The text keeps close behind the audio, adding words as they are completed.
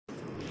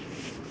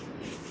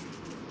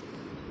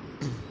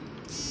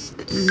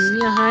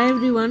Yeah, hi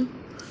everyone.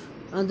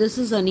 This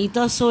is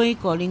Anita Soy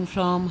calling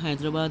from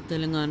Hyderabad,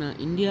 Telangana,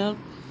 India.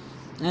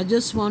 I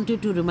just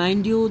wanted to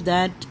remind you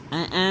that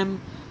I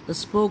am a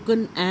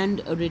spoken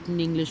and a written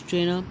English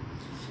trainer.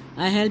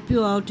 I help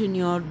you out in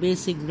your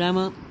basic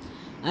grammar.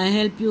 I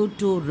help you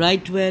to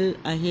write well.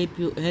 I help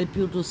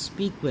you to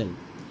speak well.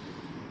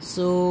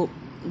 So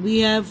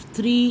we have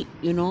three,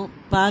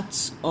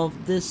 parts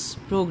of this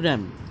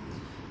program.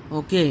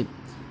 Okay,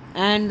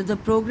 and the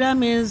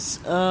program is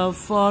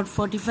for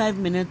 45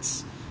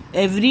 minutes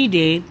every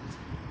day,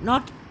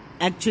 not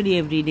actually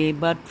every day,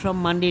 but from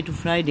Monday to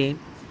Friday.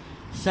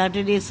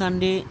 Saturday,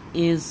 Sunday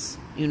is,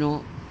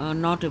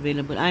 not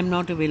available. I'm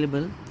not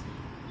available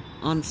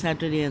on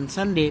Saturday and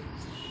Sunday,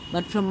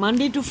 but from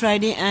Monday to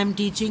Friday, I'm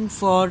teaching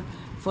for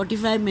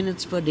 45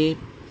 minutes per day,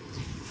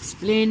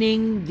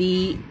 explaining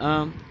the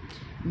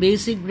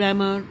basic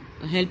grammar,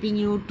 helping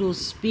you to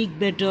speak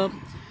better,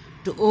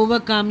 to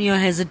overcome your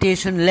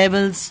hesitation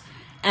levels,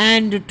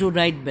 and to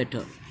write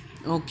better.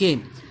 Okay,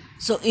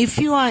 so if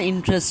you are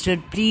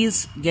interested,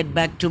 please get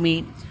back to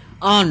me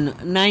on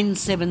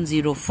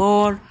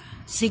 9704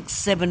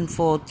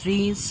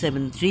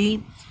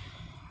 674373.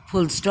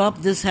 Full stop.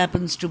 This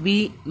happens to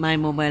be my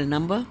mobile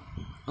number.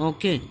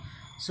 Okay,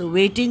 so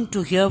waiting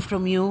to hear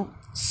from you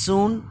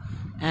soon,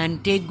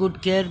 and take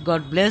good care.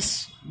 God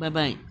bless. Bye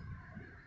bye.